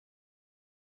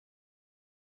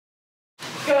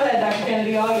Go ahead, Dr.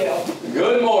 Kennedy, all you.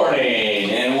 Good morning,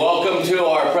 and welcome to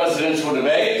our presidential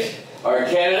debate. Our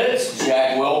candidates,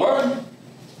 Jack Wilburn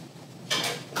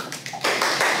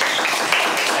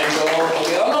and Joel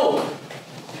Oliano.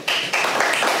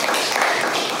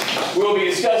 We'll be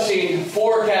discussing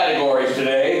 4 categories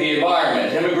today: the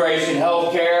environment, immigration,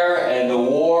 healthcare, and the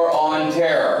war on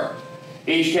terror.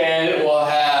 Each candidate will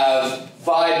have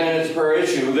 5 minutes per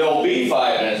issue. There'll be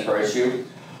 5 minutes per issue,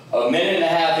 a minute and a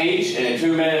half each, and a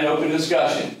 2-minute open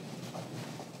discussion.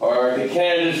 Are the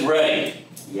candidates ready?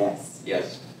 Yes.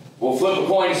 Yes. We'll flip a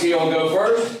coin, see who will go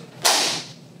first.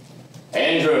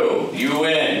 Andrew, you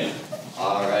win.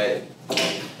 All right.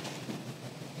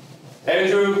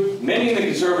 Andrew, many in the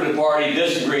Conservative Party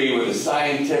disagree with the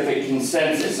scientific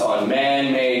consensus on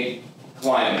man-made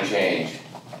climate change.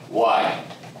 Why?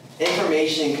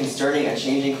 Information concerning a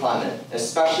changing climate,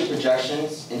 especially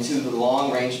projections into the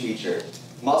long-range future,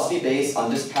 must be based on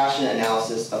dispassionate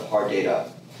analysis of hard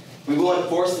data. We will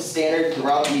enforce the standard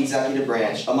throughout the executive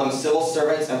branch among civil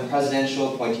servants and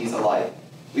presidential appointees alike.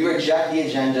 We reject the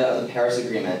agenda of the Paris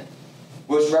Agreement,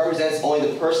 which represents only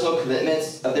the personal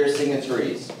commitments of their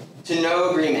signatories. To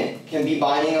no agreement can be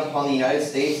binding upon the United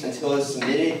States until it is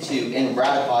submitted to and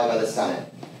ratified by the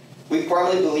Senate. We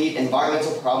firmly believe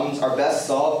environmental problems are best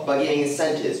solved by giving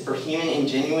incentives for human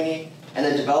ingenuity and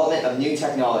the development of new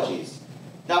technologies,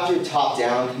 not through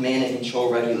top-down command and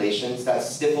control regulations that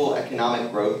stifle economic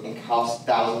growth and cost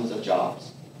thousands of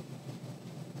jobs.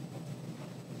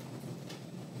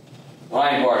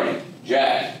 Line Party,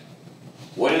 Jack,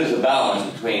 what is the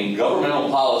balance between governmental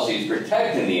policies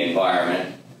protecting the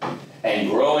environment and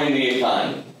growing the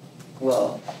economy?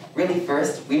 Well, really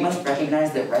first, we must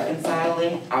recognize that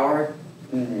reconciling our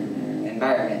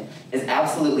environment is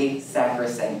absolutely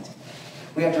sacrosanct.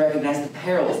 We have to recognize the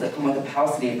perils that come with the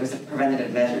paucity of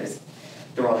preventative measures.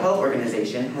 The World Health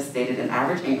Organization has stated an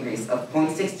average increase of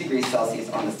 0.6 degrees Celsius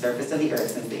on the surface of the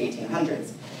Earth since the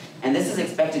 1800s, and this is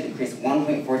expected to increase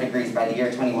 1.4 degrees by the year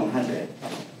 2100.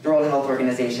 The World Health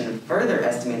Organization further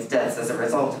estimates deaths as a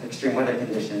result of extreme weather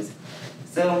conditions.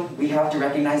 So we have to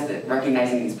recognize that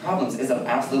recognizing these problems is of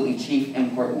absolutely chief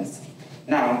importance.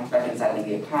 Now, reconciling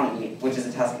the economy, which is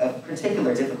a task of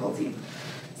particular difficulty.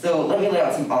 So let me lay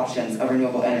out some options of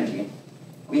renewable energy.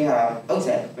 We have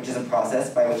OTEC, which is a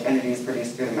process by which energy is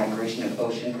produced through the migration of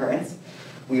ocean currents.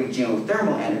 We have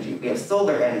geothermal energy, we have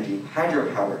solar energy,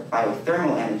 hydropower,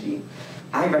 biothermal energy.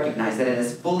 I recognize that it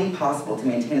is fully possible to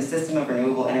maintain a system of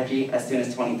renewable energy as soon as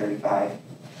 2035.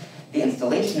 The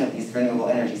installation of these renewable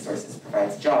energy sources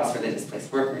provides jobs for the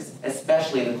displaced workers,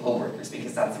 especially the coal workers,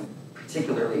 because that's a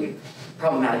particularly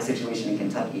problematic situation in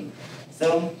Kentucky.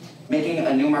 So, making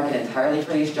a new market entirely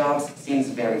for these jobs seems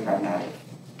very pragmatic.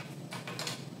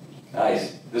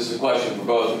 Nice. This is a question for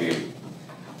both of you.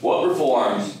 What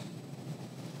reforms,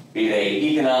 be they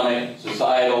economic,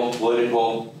 societal,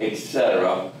 political,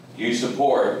 etc., do you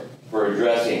support for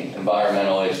addressing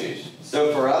environmental issues?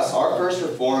 So for us, our first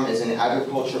reform is in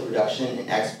agriculture production and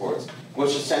exports,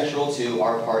 which is central to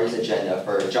our party's agenda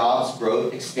for jobs,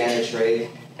 growth, expanded trade,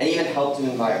 and even help to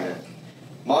the environment.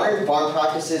 Modern farm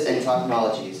practices and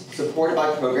technologies, supported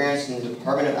by programs from the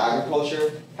Department of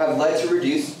Agriculture, have led to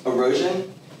reduced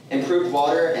erosion, improved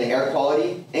water and air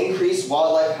quality, increased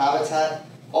wildlife habitat,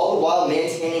 all the while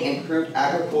maintaining improved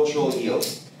agricultural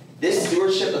yields. This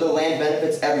stewardship of the land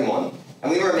benefits everyone,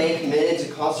 and we remain committed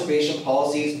to conservation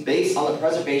policies based on the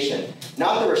preservation,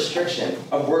 not the restriction,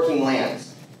 of working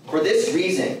lands. For this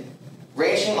reason,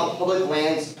 ranching on public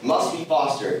lands must be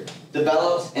fostered,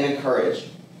 developed, and encouraged.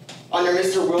 Under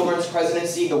Mr. Wilburn's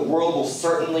presidency, the world will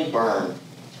certainly burn.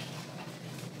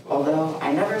 Although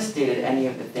I never stated any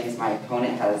of the things my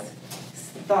opponent has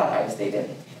thought I've stated,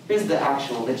 here's the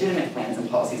actual legitimate plans and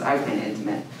policies I plan to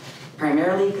implement,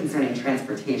 primarily concerning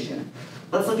transportation.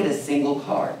 Let's look at a single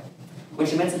car,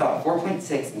 which emits about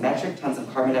 4.6 metric tons of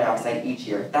carbon dioxide each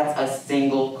year. That's a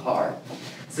single car.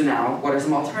 So now, what are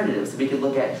some alternatives? We could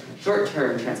look at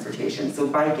short-term transportation, so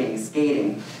biking,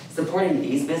 skating. Supporting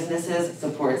these businesses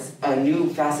supports a new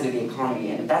facet of the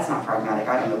economy, and if that's not pragmatic,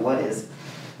 I don't know what is.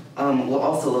 We'll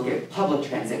also look at public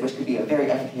transit, which could be a very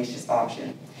efficacious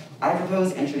option. I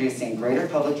propose introducing greater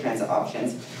public transit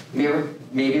options,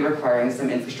 maybe requiring some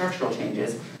infrastructural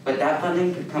changes, but that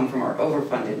funding could come from our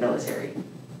overfunded military.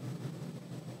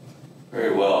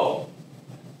 Very well.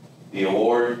 The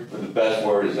award for the best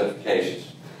word is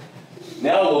efficacious.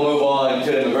 Now we'll move on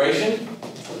to immigration.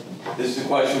 This is a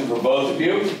question for both of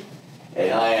you,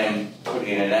 and I am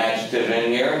putting an adjective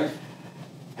in here.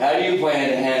 How do you plan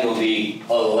to handle the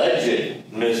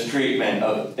alleged mistreatment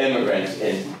of immigrants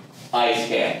in ICE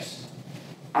camps?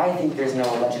 I think there's no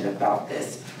legend about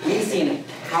this. We've seen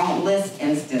countless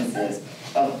instances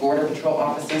of Border Patrol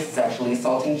officers sexually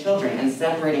assaulting children and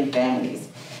separating families.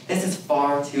 This is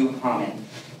far too common.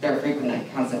 There are frequent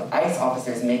accounts of ICE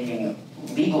officers making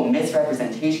legal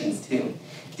misrepresentations too.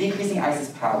 Decreasing ICE's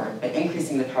power, but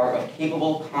increasing the power of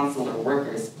capable consular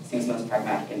workers seems most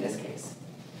pragmatic in this case.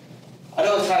 I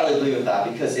don't entirely agree with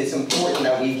that because it's important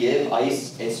that we give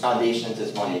ICE its foundations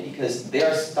its money because they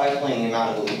are stifling the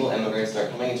amount of illegal immigrants that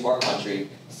are coming into our country,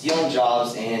 stealing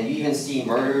jobs, and you even see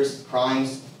murders,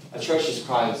 crimes, atrocious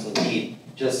crimes indeed,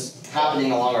 just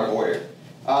happening along our border.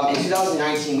 In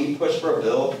 2019, we pushed for a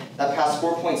bill that passed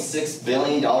 $4.6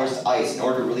 billion to ICE in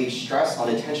order to relieve stress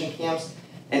on detention camps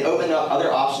and open up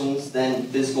other options than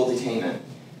physical detainment.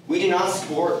 We do not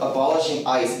support abolishing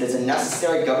ICE. It is a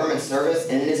necessary government service,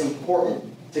 and it is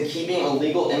important to keeping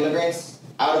illegal immigrants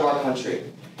out of our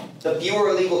country. The fewer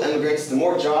illegal immigrants, the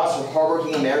more jobs for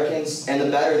hardworking Americans, and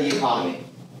the better the economy.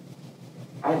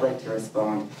 I'd like to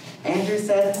respond. Andrew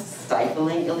said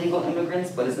stifling illegal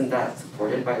immigrants, but isn't that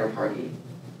supported by your party?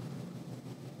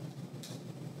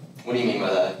 What do you mean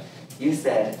by that? You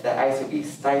said that ICE would be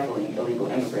stifling illegal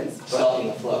immigrants. Stopping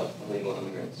the flow of illegal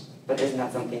immigrants. But isn't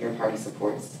that something your party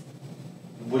supports?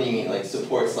 What do you mean, like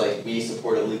supports, like we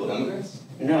support illegal immigrants?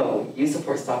 No, you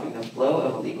support stopping the flow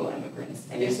of illegal immigrants,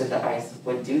 and you said that ICE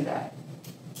would do that.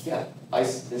 Yeah,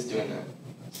 ICE is doing that.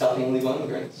 Stopping illegal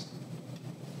immigrants.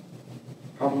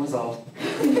 Problem resolved.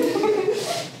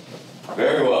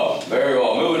 Very well, very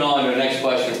well. Moving on to the next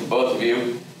question for both of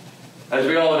you. As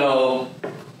we all know,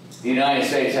 the United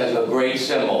States has a great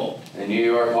symbol in New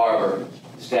York Harbor,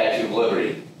 the Statue of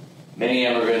Liberty. Many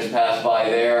immigrants pass by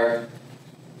there,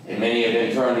 and many have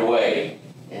been turned away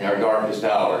in our darkest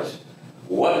hours.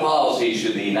 What policies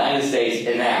should the United States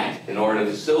enact in order to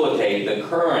facilitate the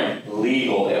current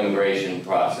legal immigration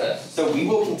process? So we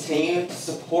will continue to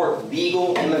support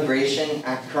legal immigration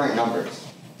at current numbers,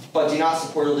 but do not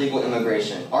support illegal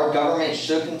immigration. Our government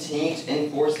should continue to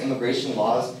enforce immigration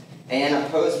laws and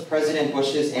oppose President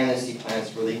Bush's amnesty plans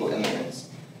for legal immigrants.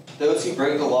 Those who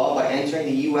break the law by entering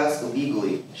the U.S.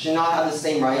 illegally should not have the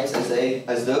same rights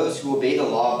as those who obey the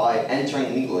law by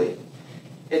entering legally.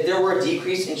 If there were a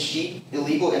decrease in cheap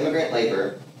illegal immigrant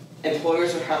labor,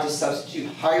 employers would have to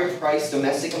substitute higher-priced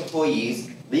domestic employees,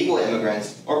 legal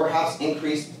immigrants, or perhaps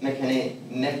increased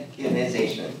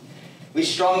mechanization. We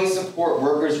strongly support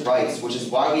workers' rights, which is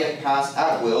why we have passed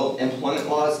at-will employment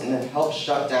laws and have helped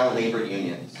shut down labor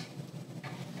unions.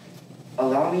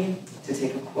 Allow me to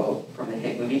take a quote from the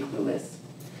hit movie Clueless.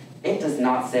 It does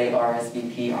not say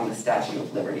RSVP on the Statue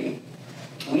of Liberty.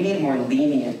 We need more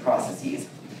lenient processes.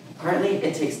 Currently,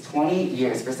 it takes 20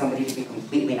 years for somebody to be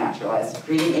completely naturalized,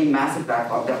 creating a massive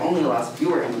backlog that only allows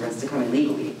fewer immigrants to come in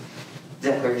legally.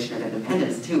 The Declaration of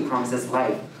Independence, too, promises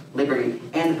life, liberty,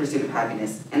 and the pursuit of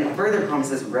happiness, and it further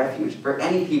promises refuge for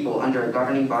any people under a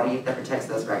governing body that protects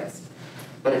those rights.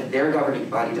 But if their governing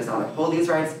body does not uphold these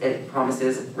rights, it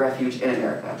promises refuge in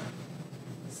America.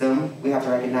 Soon, we have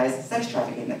to recognize sex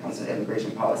trafficking that comes with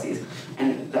immigration policies,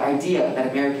 and the idea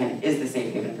that American is the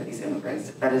safe haven for these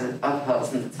immigrants that is upheld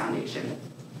since its foundation.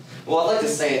 Well, I'd like to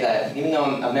say that even though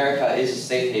America is a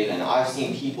safe haven, I've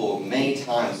seen people many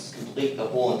times complete the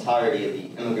whole entirety of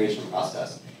the immigration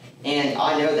process. And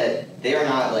I know that they are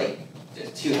not like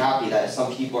too happy that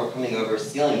some people are coming over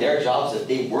stealing their jobs that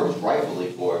they worked rightfully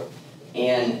for,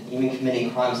 and even committing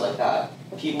crimes like that.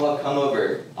 People have come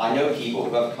over, I know people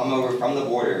who have come over from the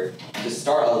border to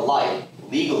start a life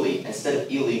legally instead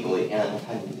of illegally, and have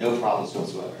had no problems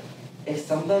whatsoever. If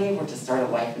somebody were to start a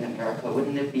life in America,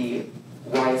 wouldn't it be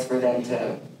wise for them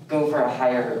to go for a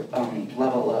higher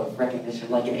level of recognition,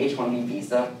 like an H-1B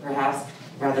visa, perhaps,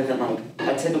 rather than like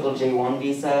a typical J-1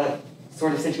 visa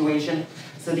sort of situation?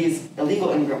 So these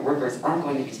illegal immigrant workers aren't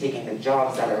going to be taking the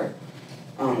jobs that are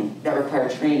that require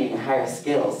training and higher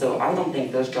skills. So I don't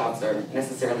think those jobs are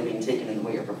necessarily being taken in the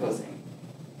way you're proposing.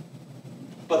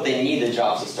 But they need the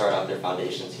jobs to start out their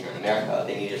foundations here in America.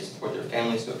 They need to support their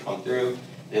families who have come through,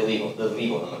 the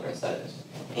legal immigrants, that is.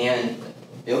 And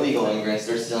illegal immigrants,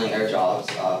 they're stealing their jobs,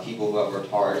 people who have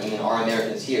worked hard, even our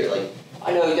Americans here. Like,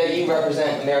 I know that you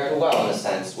represent America well in a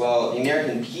sense. Well, the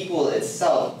American people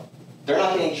itself, they're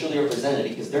not getting truly represented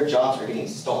because their jobs are getting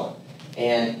stolen.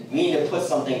 And we need to put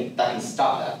something that can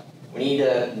stop that. We need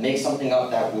to make something up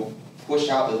that will push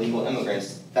out illegal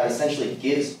immigrants that essentially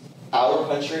gives our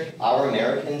country, our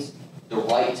Americans, the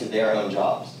right to their own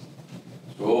jobs.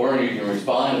 Mr. Wilburn, you can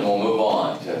respond and we'll move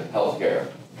on to healthcare.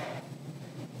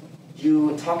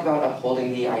 You talk about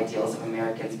upholding the ideals of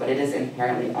Americans, but it is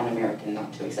inherently un-American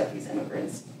not to accept these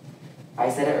immigrants. I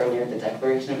said it earlier, the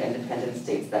Declaration of Independence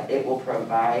states that it will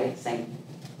provide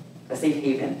a safe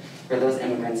haven for those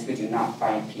immigrants who do not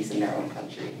find peace in their own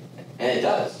country. And it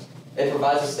does. It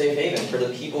provides a safe haven for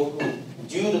the people who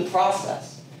do the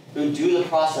process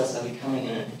of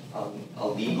becoming a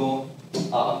legal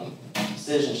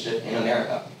citizenship in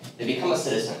America. They become a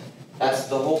citizen. That's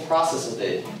the whole process of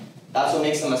it. That's what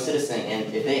makes them a citizen,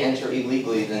 and if they enter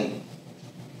illegally, then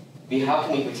how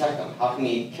can we protect them? How can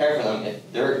we care for them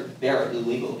if they're there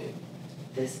illegally?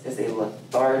 This is a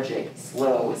lethargic,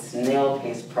 slow,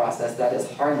 snail-paced process that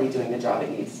is hardly doing the job it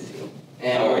needs to do.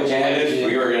 And All right, candidates,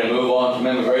 we are going to move on from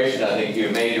immigration. I think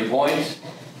you've made your points.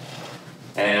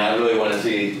 And I really want to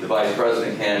see the vice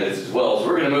president candidates as well. So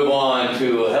we're going to move on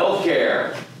to health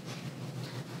care.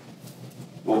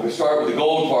 We'll start with the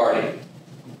Golden Party.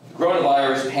 The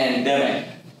coronavirus pandemic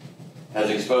has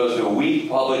exposed a weak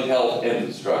public health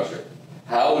infrastructure.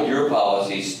 How would your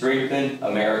policy strengthen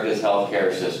America's health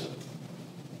care system?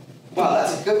 Wow,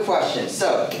 that's a good question.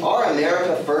 So, our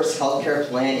America First healthcare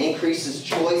plan increases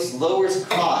choice, lowers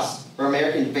costs for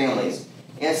American families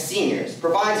and seniors,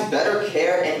 provides better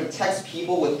care, and protects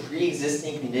people with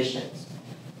pre-existing conditions.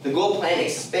 The GOLD plan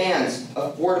expands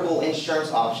affordable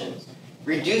insurance options,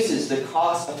 reduces the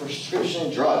cost of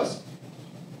prescription drugs,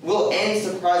 will end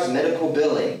surprise medical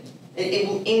billing. It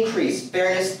will increase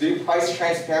fairness through price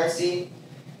transparency,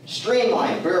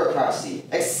 streamline bureaucracy,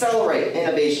 accelerate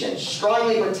innovation,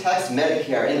 strongly protects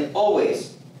Medicare, and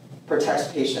always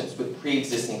protects patients with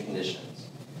pre-existing conditions.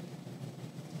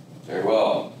 Very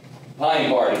well. Pine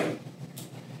Party.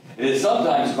 It is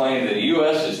sometimes claimed that the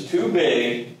U.S. is too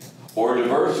big or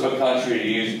diverse of a country to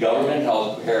use government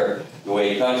health care the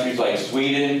way countries like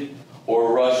Sweden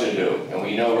or Russia do. And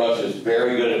we know Russia is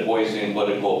very good at poisoning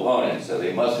political opponents, so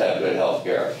they must have good health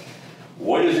care.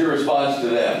 What is your response to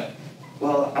them?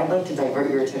 Well, I'd like to divert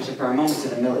your attention for a moment to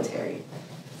the military.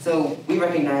 So we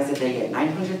recognize that they get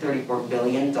 $934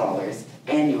 billion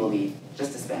annually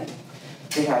just to spend.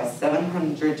 They have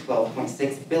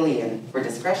 $712.6 billion for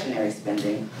discretionary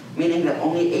spending, meaning that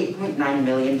only $8.9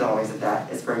 million of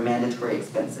that is for mandatory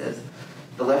expenses.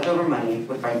 The leftover money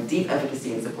would find deep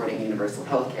efficacy in supporting universal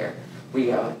health care. We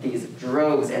have these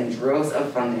droves and droves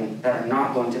of funding that are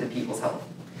not going to the people's health.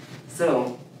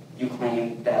 So you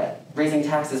claim that raising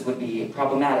taxes would be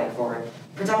problematic for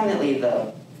predominantly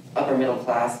the upper middle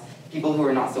class, people who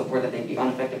are not so poor that they'd be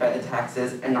unaffected by the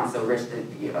taxes, and not so rich that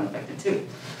they'd be unaffected too.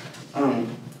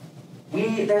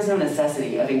 There's no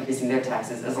necessity of increasing their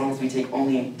taxes as long as we take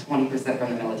only 20%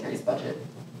 from the military's budget.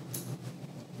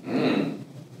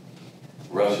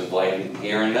 Russia's liking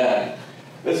hearing that.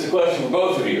 This is a question for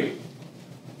both of you.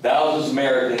 Thousands of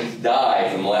Americans die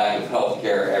from lack of health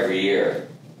care every year.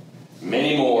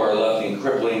 Many more are left in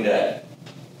crippling debt.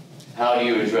 How do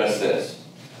you address this?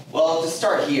 Well, to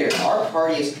start here, our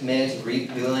party is committed to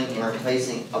repealing and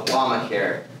replacing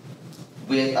Obamacare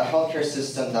with a healthcare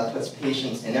system that puts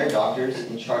patients and their doctors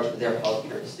in charge of their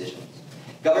healthcare decisions.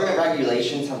 Government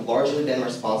regulations have largely been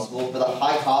responsible for the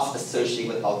high costs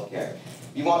associated with healthcare.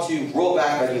 We want to roll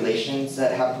back regulations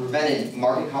that have prevented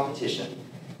market competition,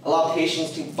 allow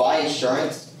patients to buy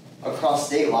insurance across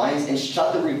state lines, and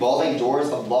shut the revolving doors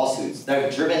of lawsuits that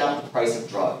have driven up the price of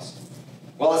drugs.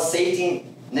 While a safety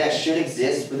net should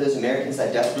exist for those Americans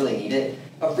that desperately need it,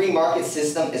 a free market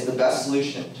system is the best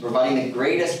solution to providing the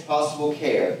greatest possible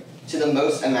care to the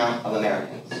most amount of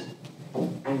Americans.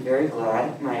 I'm very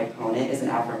glad my opponent is an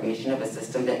affirmation of a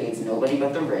system that aids nobody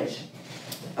but the rich.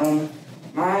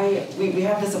 We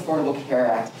have this Affordable Care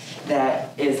Act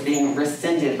that is being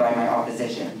rescinded by my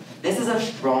opposition. This is a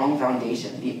strong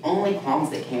foundation. The only qualms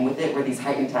that came with it were these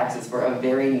heightened taxes for a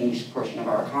very niche portion of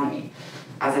our economy.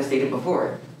 As I stated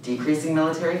before, decreasing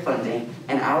military funding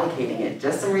and allocating it,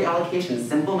 just some reallocation,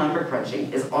 simple number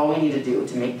crunching, is all we need to do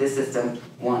to make this system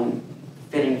one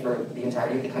fitting for the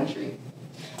entirety of the country.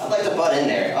 I'd like to butt in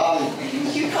there.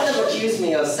 You kind of accused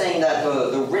me of saying that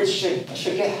the rich should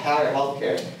get higher health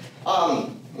care.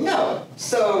 No.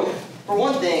 So, for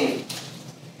one thing,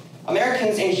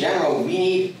 Americans in general, we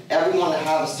need everyone to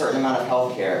have a certain amount of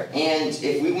health care. And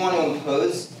if we want to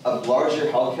impose a larger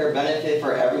health care benefit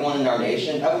for everyone in our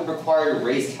nation, that would require to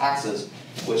raise taxes,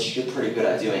 which you're pretty good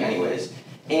at doing anyways.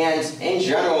 And in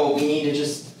general, we need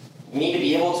to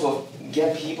be able to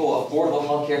give people affordable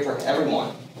health care for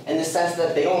everyone, in the sense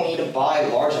that they don't need to buy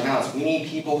large amounts. We need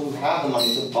people who have the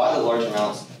money to buy the large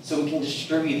amounts so we can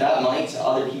distribute that money to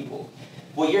other people.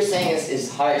 What you're saying is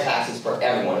higher taxes for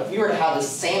everyone. If we were to have the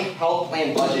same health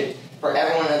plan budget for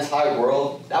everyone in the entire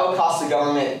world, that would cost the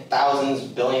government thousands,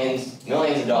 billions,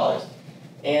 millions of dollars.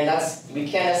 And we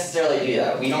can't necessarily do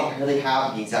that. We don't really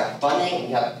have the exact funding.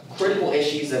 We have critical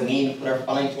issues that we need to put our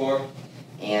funding toward.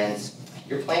 And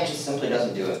Your plan just simply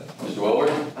doesn't do it. Mr.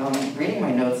 Wilbur? Reading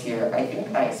my notes here, I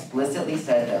think I explicitly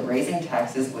said that raising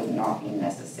taxes would not be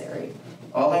necessary.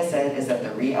 All I said is that the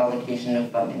reallocation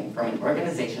of funding from an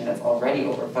organization that's already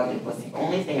overfunded was the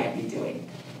only thing I'd be doing.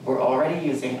 We're already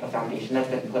using a foundation that's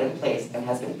been put in place and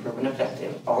has been proven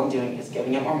effective. All I'm doing is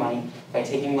giving it more money by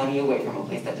taking money away from a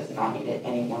place that does not need it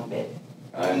any one bit.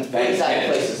 What exact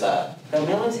place is that? The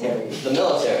military. The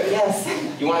military?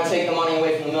 Yes. You want to take the money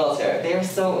away from the military? They're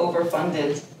so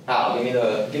overfunded. How? Give me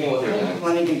what they're doing.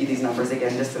 Let me give you these numbers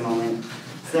again, just a moment.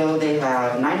 So they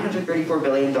have $934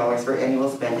 billion for annual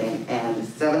spending, and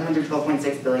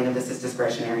 $712.6 billion of this is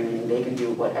discretionary, meaning they can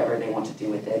do whatever they want to do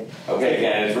with it. Okay,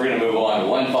 candidates, we're going to move on to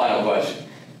one final question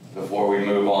before we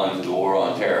move on to the war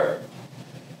on terror.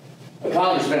 A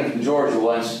congressman from Georgia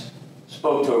once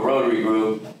spoke to a Rotary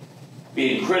group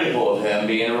being critical of him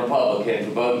being a Republican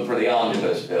for voting for the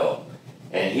omnibus bill.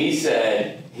 And he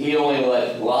said he only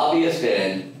let lobbyists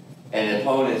in and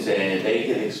opponents in if they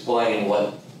could explain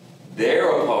what their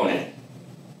opponent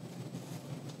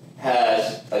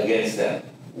has against them.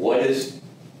 What is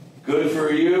good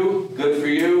for you? Good for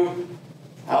you?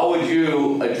 How would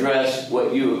you address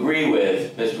what you agree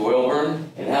with, Mr.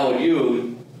 Wilburn? And how would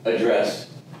you address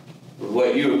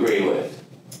what you agree with?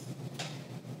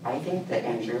 I think that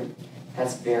Andrew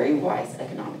has very wise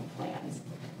economic plans.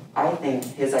 I think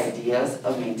his ideas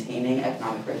of maintaining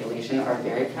economic regulation are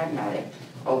very pragmatic,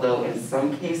 although in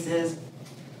some cases,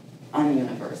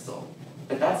 ununiversal.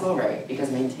 But that's all right, because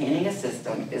maintaining a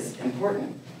system is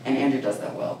important, and Andrew does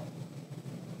that well.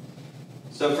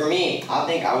 So for me, I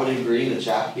think I would agree with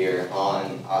Jack here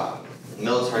on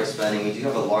military spending. We do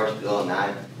have a large bill on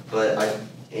that, but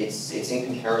it's in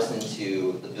comparison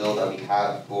to the bill that we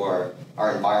have for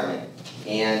our environment.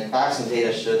 And facts and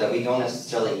data show that we don't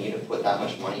necessarily need to put that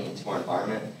much money into our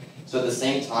environment. So at the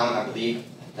same time, I believe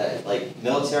that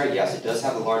military, yes, it does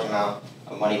have a large amount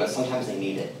of money, but sometimes they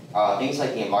need it. Things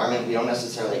like the environment, we don't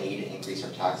necessarily need to increase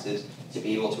our taxes to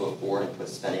be able to afford and put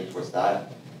spending towards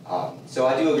that. So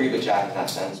I do agree with Jack in that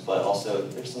sense, but also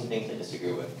there's some things I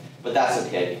disagree with. But that's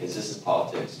okay, because this is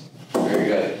politics. Very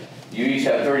good. You each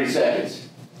have 30 seconds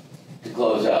to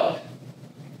close out.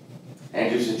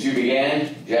 Andrew, since you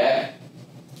began, Jack,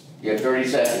 you have 30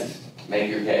 seconds to make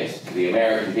your case to the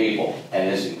American people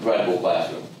and this incredible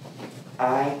classroom.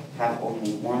 I have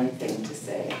only one thing to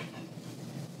say.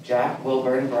 Jack will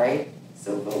burn bright,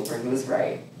 so vote for who's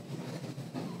right.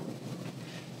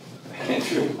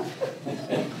 Andrew.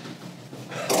 And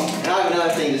I have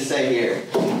another thing to say here.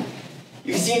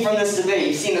 You've seen from this debate,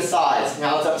 you've seen the sides.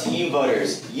 Now it's up to you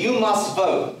voters. You must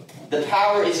vote. The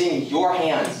power is in your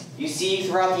hands. You see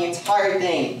throughout the entire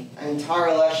thing, an entire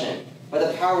election, but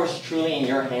the power is truly in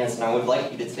your hands, and I would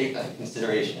like you to take that into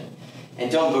consideration. And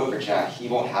don't vote for Jack. He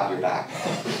won't have your back.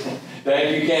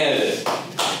 Thank you, candidates.